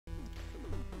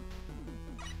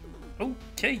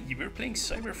Okay, we're playing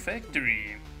Cyber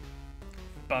Factory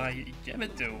by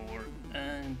Javador,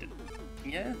 and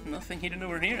yeah, nothing hidden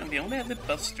over here, and we only have the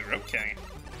Buster, okay.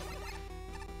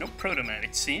 No Protoman,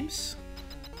 it seems.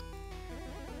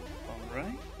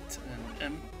 Alright, an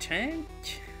M-Tank.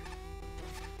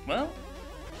 Well,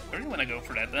 I really want to go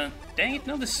for that. Dang it,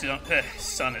 no, the sun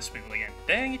is moving again.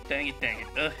 Dang it, dang it, dang it.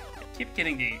 I keep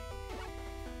getting the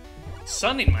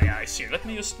sun in my eyes here. Let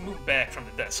me just move back from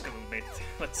the desk a little bit.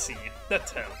 Let's see, that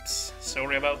helps.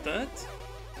 Sorry about that.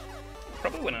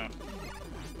 Probably wanna,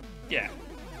 yeah,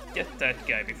 get that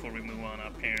guy before we move on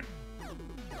up here.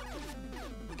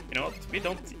 You know what, we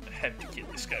don't have to kill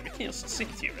this guy, we can just sit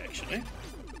here actually.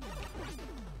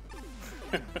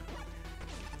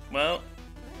 Well,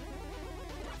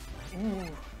 ooh.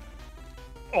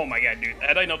 Oh my god, dude,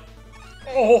 had I not...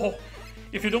 Oh!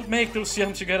 If you don't make those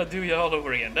jumps, you gotta do it all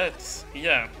over again. That's...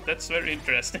 yeah, that's very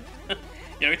interesting.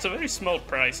 You know, it's a very small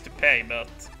price to pay, but...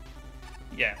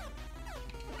 yeah.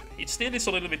 It still is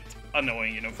a little bit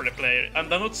annoying, you know, for the player.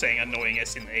 And I'm not saying annoying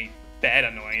as in a bad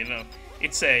annoying, you know.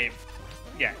 It's a...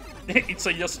 yeah. It's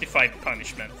a justified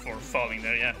punishment for falling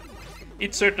there, yeah.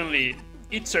 It certainly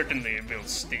will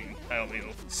sting, I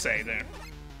will say there.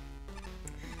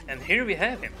 And here we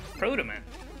have him, Protoman.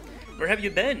 Where have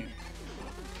you been?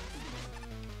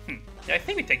 Yeah, I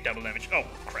think we take double damage. Oh,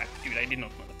 crap, dude, I did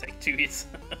not want to take 2 hits.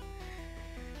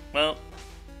 Well,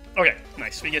 okay,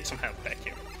 nice, we get some health back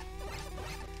here.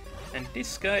 And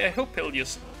this guy, I hope he'll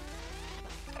just...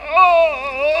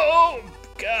 oh,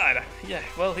 God! Yeah,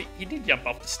 well, he did jump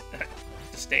off the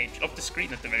stage, off the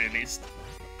screen at the very least.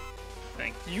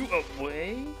 Thank you. Oh,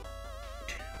 wait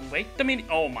a minute.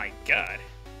 Oh my god.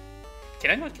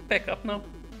 Can I not get back up now?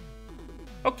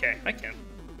 Okay, I can.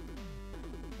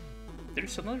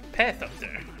 There's another path up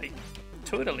there. I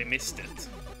totally missed it.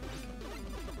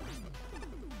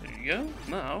 There you go.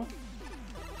 Now,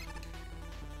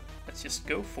 let's just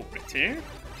go for it here.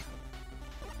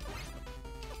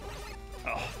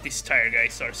 Oh, these tire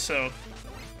guys are so...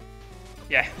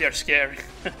 yeah, they're scary.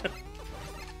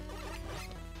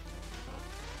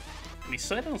 We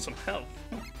set on some health.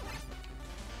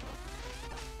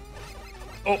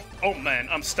 Oh man,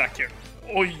 I'm stuck here.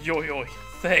 Oi, oi, oi.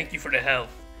 Thank you for the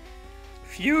health.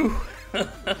 Phew.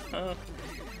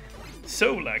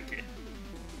 So lucky.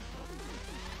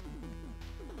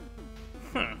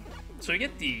 Huh. So you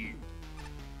get the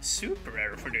super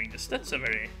arrow for doing this. That's a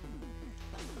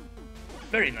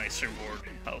very nice reward,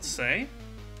 I'll say.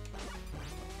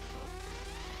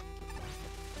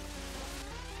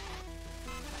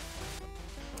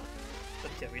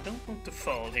 But yeah, we don't want to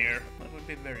fall here. That would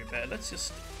be very bad. Let's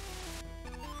just...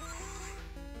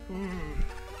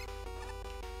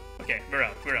 okay, we're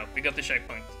out. We got the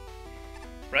checkpoint.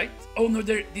 Right? Oh no,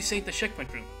 this ain't the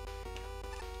checkpoint room.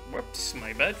 Whoops,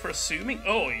 my bad for assuming.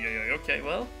 Oh, yeah, okay,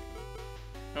 well.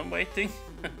 I'm waiting.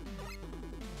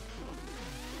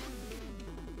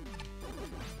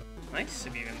 Nice,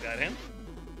 we even got him.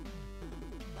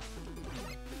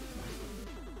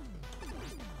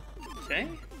 Okay.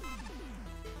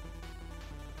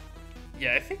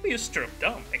 Yeah, I think we just dropped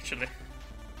down, actually.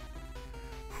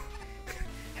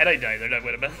 Had I died there, that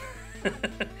would have been...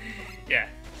 yeah.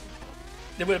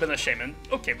 That would have been a shame. And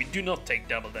okay, we do not take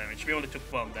double damage. We only took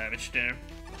 1 damage there.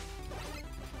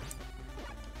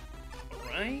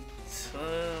 Alright.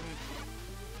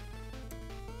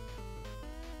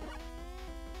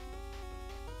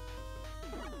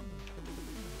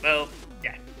 Well,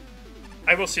 yeah.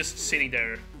 I was just sitting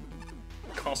there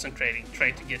concentrating,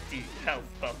 trying to get the health,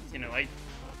 but, you know,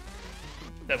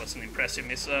 that was an impressive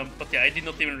miss. But yeah, I did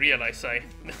not even realize I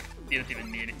didn't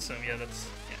even need it, so yeah, that's...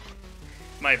 yeah.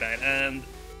 My bad, and...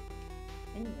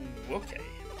 ooh, okay.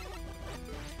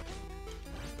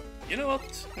 You know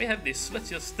what? We have this. Let's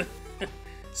just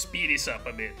speed this up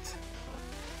a bit.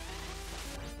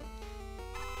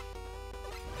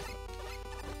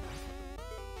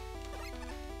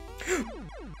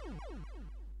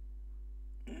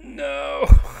 No!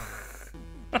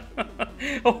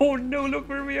 Oh no, look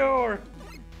where we are!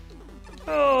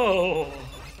 Oh!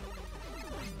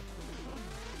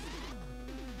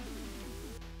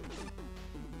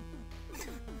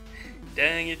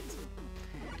 Dang it.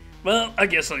 Well, I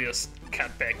guess I'll just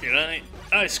cut back here.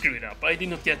 I screwed up. I did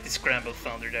not get the Scramble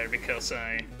Thunder there because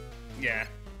I just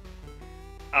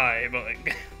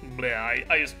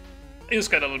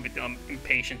got a little bit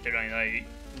impatient there and I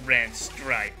ran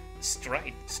straight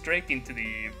into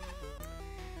the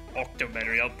Octo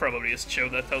battery. I'll probably just show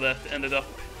that how that ended up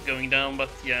going down, but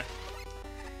yeah.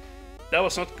 That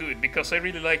was not good because I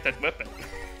really like that weapon.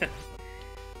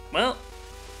 Well,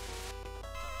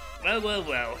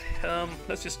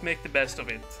 let's just make the best of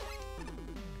it.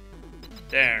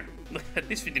 There. At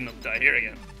least we did not die here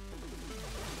again.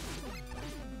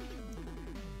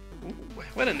 Ooh,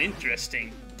 what an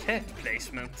interesting cat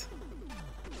placement.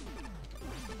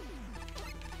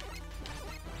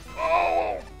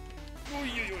 Oh! Oy,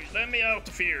 let me out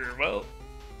of here. Well,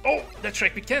 oh, that's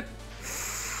right, we can't.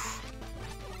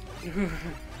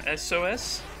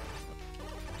 SOS.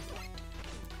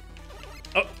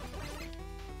 Oh,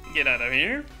 get out of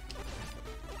here.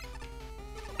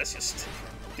 Let's just,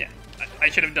 yeah, I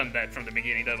should have done that from the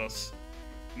beginning. That was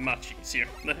much easier.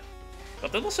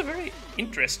 But that was a very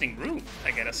interesting room,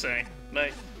 I gotta say.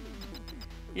 Like,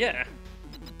 yeah.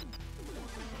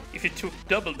 If you took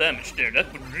double damage there,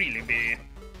 that would really be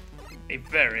a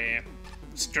very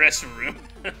stressful room,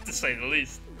 to say the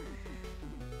least.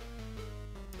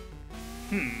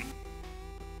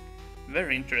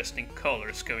 Very interesting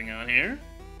colors going on here.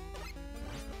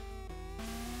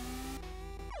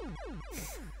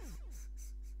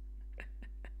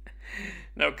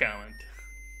 No comment.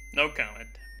 No comment.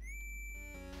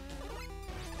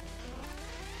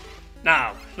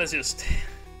 Now, let's just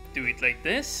do it like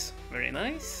this. Very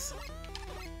nice.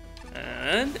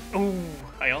 And, oh,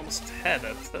 I almost had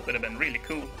that. That would have been really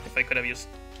cool if I could have just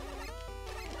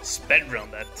sped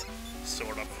around that,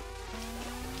 sort of.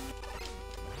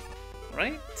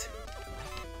 Right?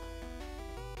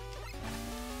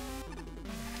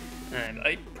 And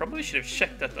I probably should have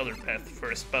checked that other path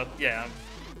first, but yeah.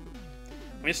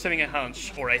 I'm just having a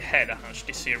hunch, or I had a hunch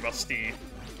this year was the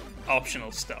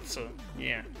optional stuff, so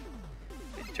yeah.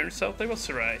 It turns out I was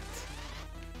right.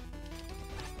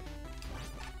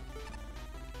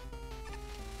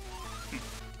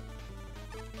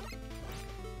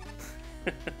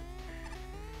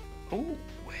 Oh.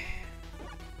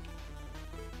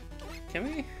 Can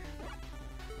we?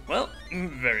 Well,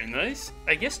 very nice.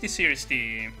 I guess this here is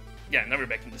the... Yeah, now we're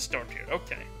back in the start here.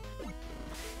 Okay.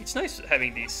 It's nice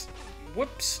having these...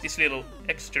 Whoops! These little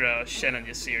extra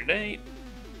challenges here. They...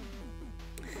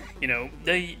 You know,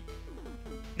 they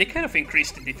kind of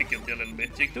increase the difficulty a little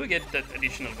bit. You do get that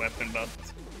additional weapon, but...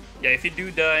 Yeah, if you do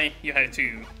die, you have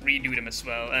to redo them as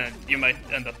well, and you might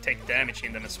end up take damage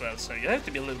in them as well, so you have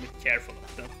to be a little bit careful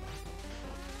of them.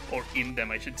 Or in them,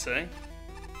 I should say.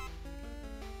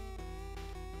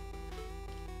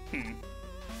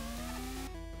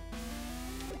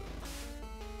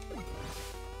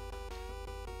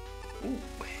 Ooh.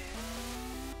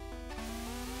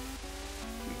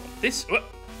 This...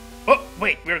 Oh,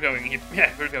 wait, we're going here.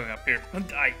 Yeah, we're going up here.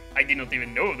 I did not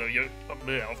even know, though,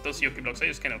 of those Yoki blocks. I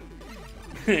just kind of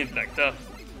blacked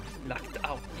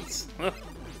out. Please.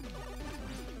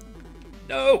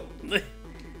 No!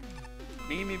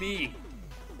 Leave me be.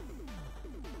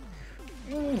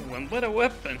 Ooh, and what a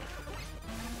weapon.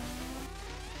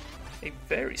 A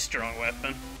very strong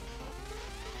weapon.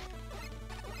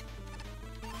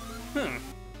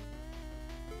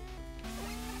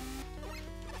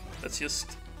 Let's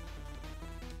just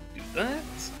do that.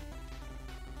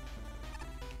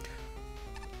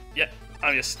 Yeah,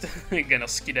 I'm just gonna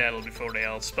skedaddle before they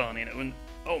all spawn in. And,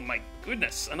 oh my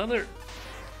goodness, another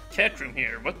cat room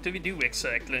here. What do we do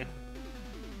exactly?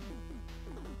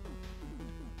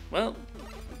 Well,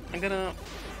 I'm gonna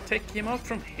take him out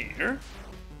from here.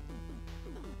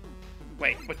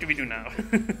 Wait, what do we do now?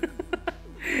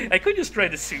 I could just try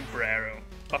the super arrow,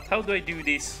 but how do I do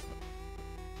this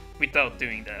without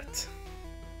doing that?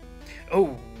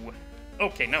 Oh,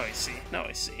 okay, now I see,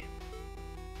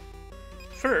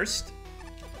 First,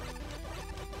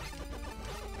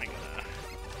 I'm gonna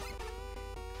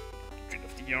get rid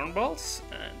of the yarn balls,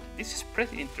 and this is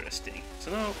pretty interesting.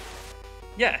 So now,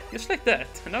 yeah, just like that,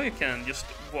 and now you can just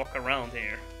walk around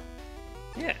here.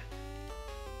 Yeah.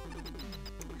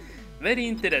 Very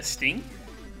interesting.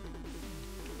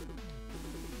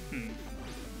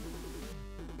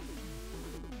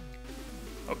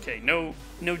 Okay, no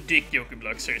dick Yoki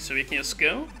blocks here, so we can just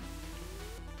go.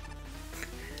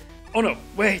 Oh no,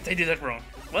 wait, I did that wrong.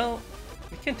 Well,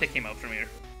 we can't take him out from here.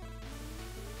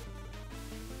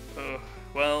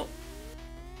 Well,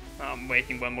 I'm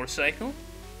waiting one more cycle.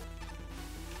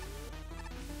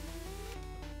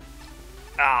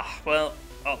 Ah, well,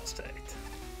 almost had it.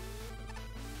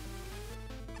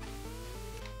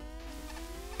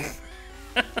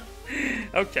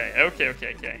 Okay.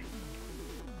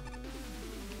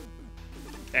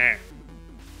 There.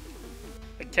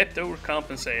 I kept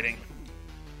overcompensating.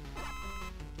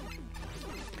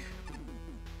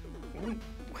 Ooh,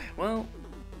 well.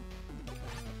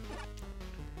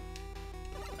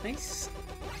 Nice.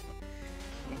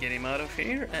 Get him out of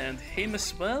here, and him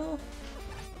as well.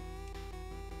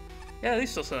 Yeah,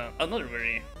 this was another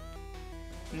very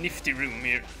nifty room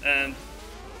here, and...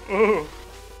 Oh!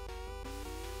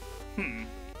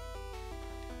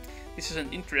 This is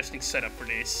an interesting setup for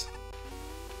this.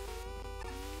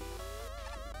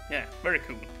 Yeah, very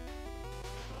cool.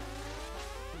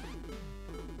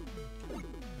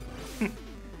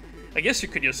 I guess you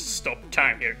could just stop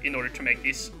time here in order to make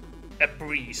this a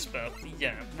breeze, but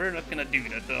yeah, we're not gonna do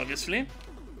that, obviously.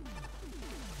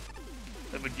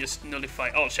 That would just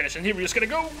nullify all challenge, and here we're just gonna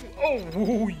go!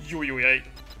 Oh, I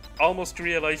almost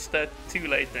realized that too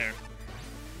late there.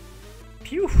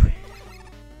 Phew!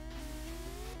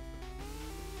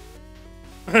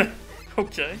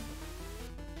 Okay.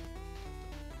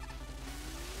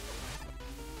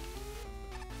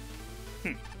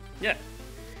 Yeah.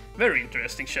 Very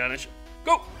interesting challenge.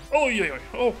 Go! Oh,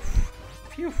 oh,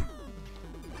 phew.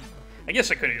 I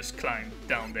guess I could have just climbed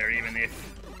down there even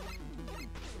if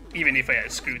I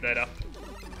had screwed that up.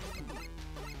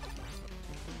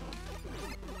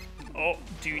 Oh,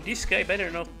 dude, this guy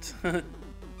better not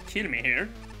kill me here.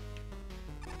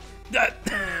 That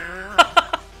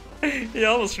he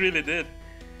almost really did.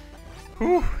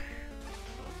 Whew.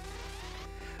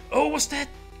 Oh, was that?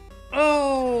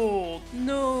 Oh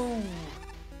no!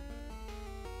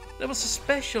 That was a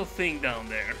special thing down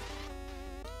there.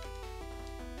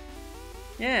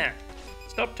 Yeah.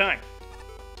 Stop time.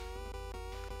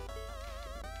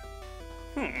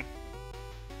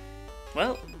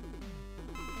 Well,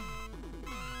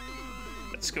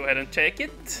 let's go ahead and take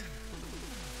it.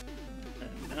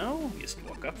 And now, just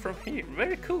walk up from here.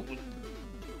 Very cool.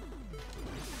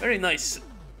 Very nice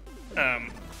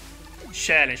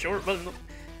challenge, or well, no,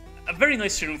 a very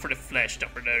nice room for the flash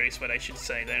topper there is what I should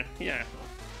say there. Yeah.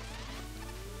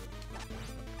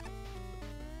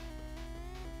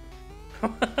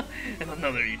 And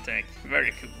another E-tank.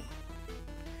 Very cool.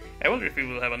 I wonder if we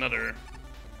will have another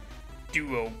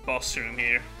duo boss room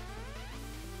here.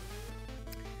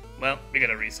 Well, we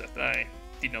gotta reset. I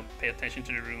did not pay attention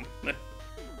to the room.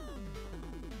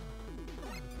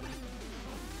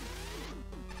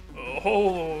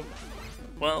 Oh,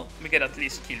 well, we gotta at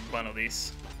least kill one of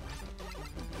these.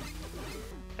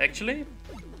 Actually,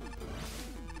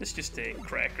 let's just take a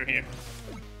cracker here.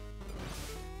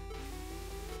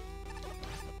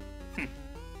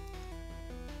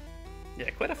 Yeah,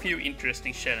 quite a few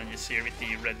interesting challenges here with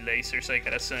the red lasers, I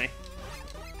gotta say.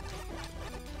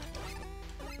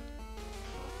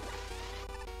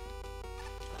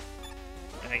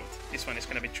 Right, this one is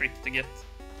gonna be tricky to get.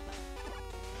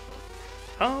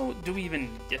 How do we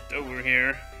even get over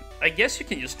here? I guess you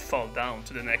can just fall down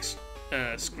to the next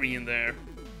screen there.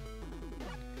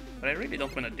 But I really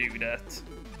don't want to do that.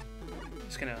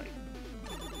 Just gonna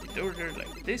get over there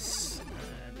like this.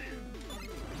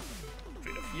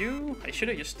 You? I should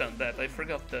have just done that. I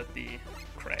forgot that the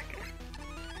cracker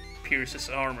pierces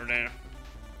armor there.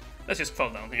 Let's just fall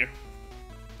down here.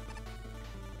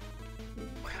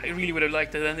 I really would have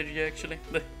liked that energy actually.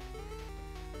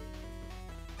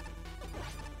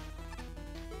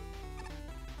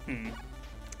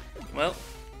 Well,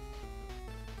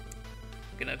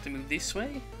 gonna have to move this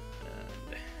way.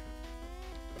 And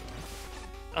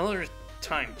another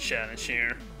time challenge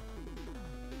here.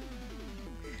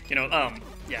 You know,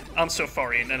 yeah, I'm so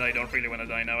far in and I don't really want to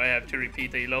die now. I have to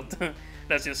repeat a lot.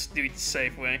 Let's just do it the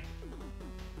safe way.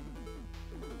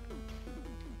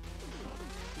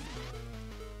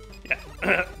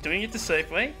 Yeah, doing it the safe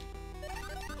way.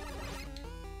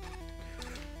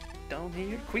 Down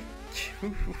here, quick.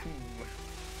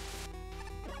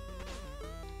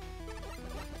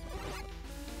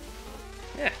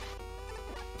 Yeah.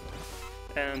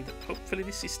 And hopefully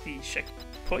this is the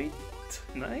checkpoint.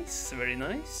 Nice, very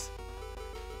nice.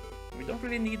 We don't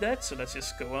really need that, so let's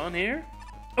just go on here.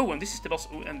 Oh, and this is the boss.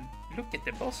 Oh, and look at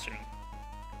the boss room.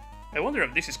 I wonder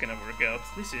if this is gonna work out.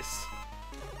 This is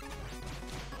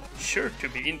sure to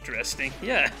be interesting.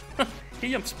 Yeah,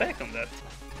 he jumps back on that.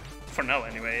 For now,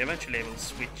 anyway. Eventually, I will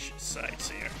switch sides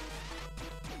here.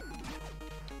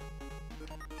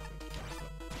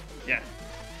 Yeah.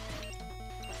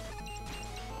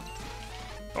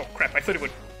 Oh crap! I thought it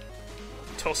would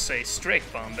toss a straight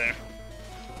bomb there.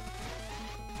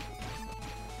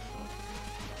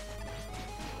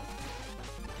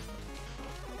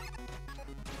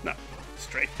 No,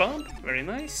 straight bomb, very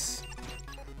nice.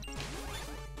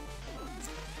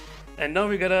 And now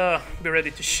we gotta be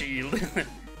ready to shield.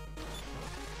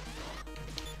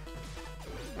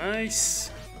 Nice.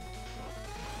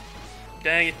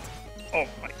 Dang it. Oh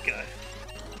my god.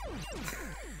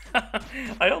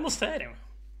 I almost had him.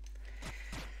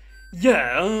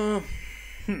 Yeah,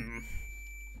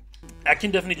 I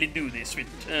can definitely do this with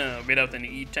without any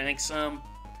E-tanks. I'm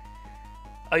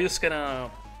just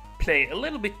gonna play a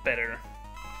little bit better.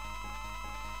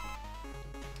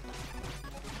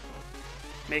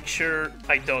 make sure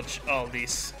I dodge all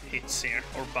these hits here,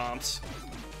 or bombs.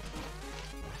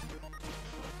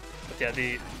 But yeah,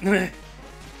 the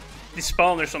the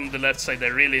spawners on the left side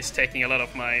there really is taking a lot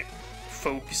of my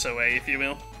focus away, if you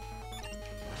will.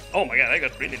 Oh my god, I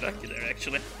got really lucky there,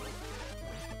 actually.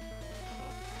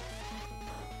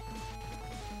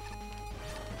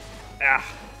 Ah.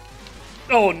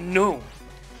 Oh no!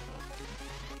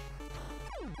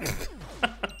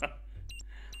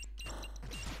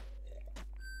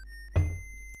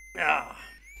 Ah.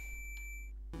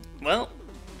 Well,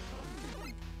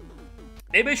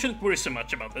 maybe I shouldn't worry so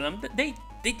much about them. They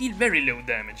deal very low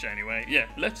damage anyway. Yeah,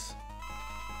 let's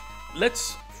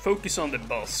focus on the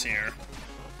boss here.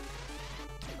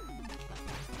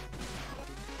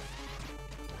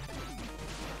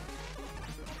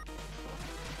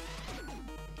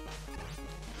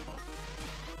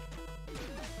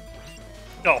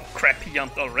 Oh crap, he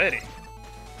jumped already.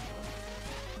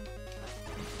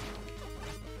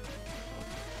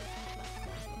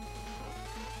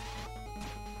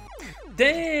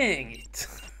 Dang it!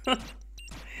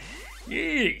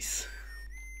 Yes!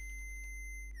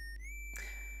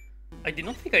 I did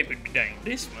not think I would be dying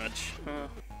this much.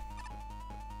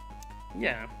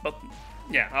 Yeah, but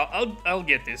yeah, I'll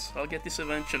get this. I'll get this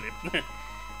eventually.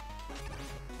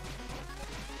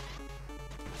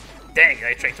 Dang,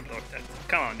 I tried to block that.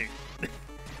 Come on, dude.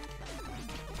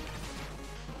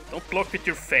 Don't block with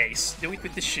your face. Do it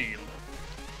with the shield.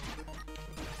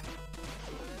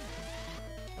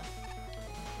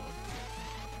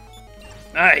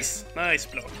 Nice! Nice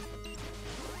block.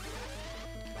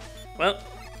 Well,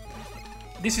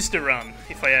 this is the run,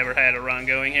 if I ever had a run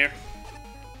going here.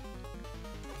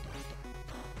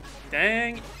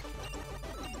 Dang.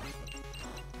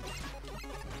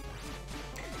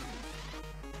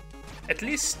 At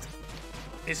least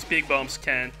his big bombs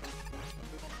can't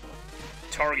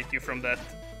target you from that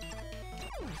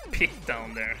pit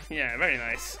down there. Yeah, very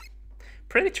nice.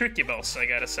 Pretty tricky boss, I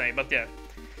gotta say, but yeah.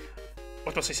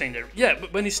 What was I saying there? Yeah,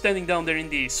 but when he's standing down there in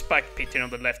the spike pit here on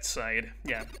the left side,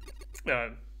 yeah.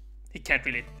 He can't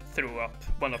really throw up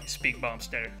one of his big bombs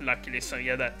there, luckily, so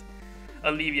yeah, that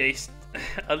alleviates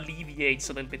a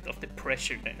little bit of the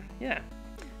pressure there. Yeah,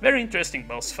 very interesting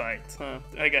boss fight,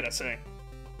 I gotta say.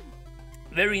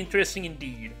 Very interesting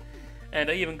indeed. And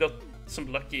I even got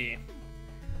some lucky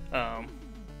I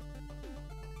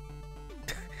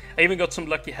even got some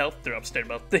lucky health drops there,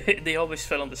 but they always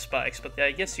fell on the spikes. But yeah,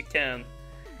 I guess you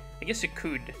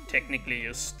could technically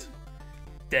just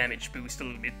damage boost a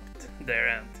little bit there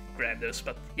and grab those,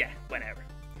 but yeah, whatever.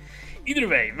 Either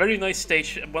way, very nice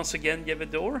stage once again,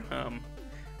 Yevedor.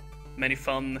 Many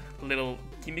fun little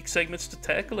gimmick segments to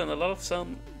tackle and a lot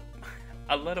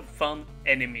of fun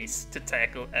enemies to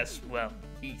tackle as well.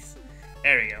 Jeez.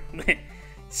 There we go.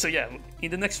 So yeah,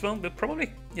 in the next one, we'll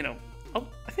probably, you know,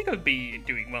 I think I'll be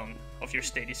doing one of your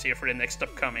stages here for the next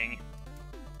upcoming.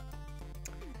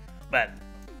 Well,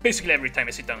 basically every time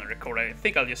I sit down and record, I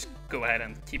think I'll just go ahead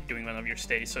and keep doing one of your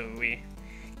stages so we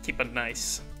keep a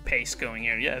nice pace going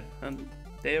here. Yeah, and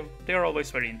they're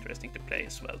always very interesting to play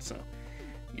as well. So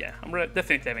yeah, I'm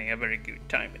definitely having a very good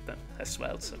time with them as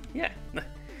well. So yeah.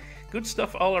 Good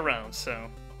stuff all around, so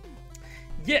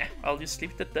yeah, I'll just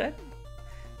leave it at that.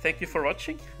 Thank you for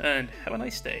watching, and have a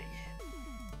nice day.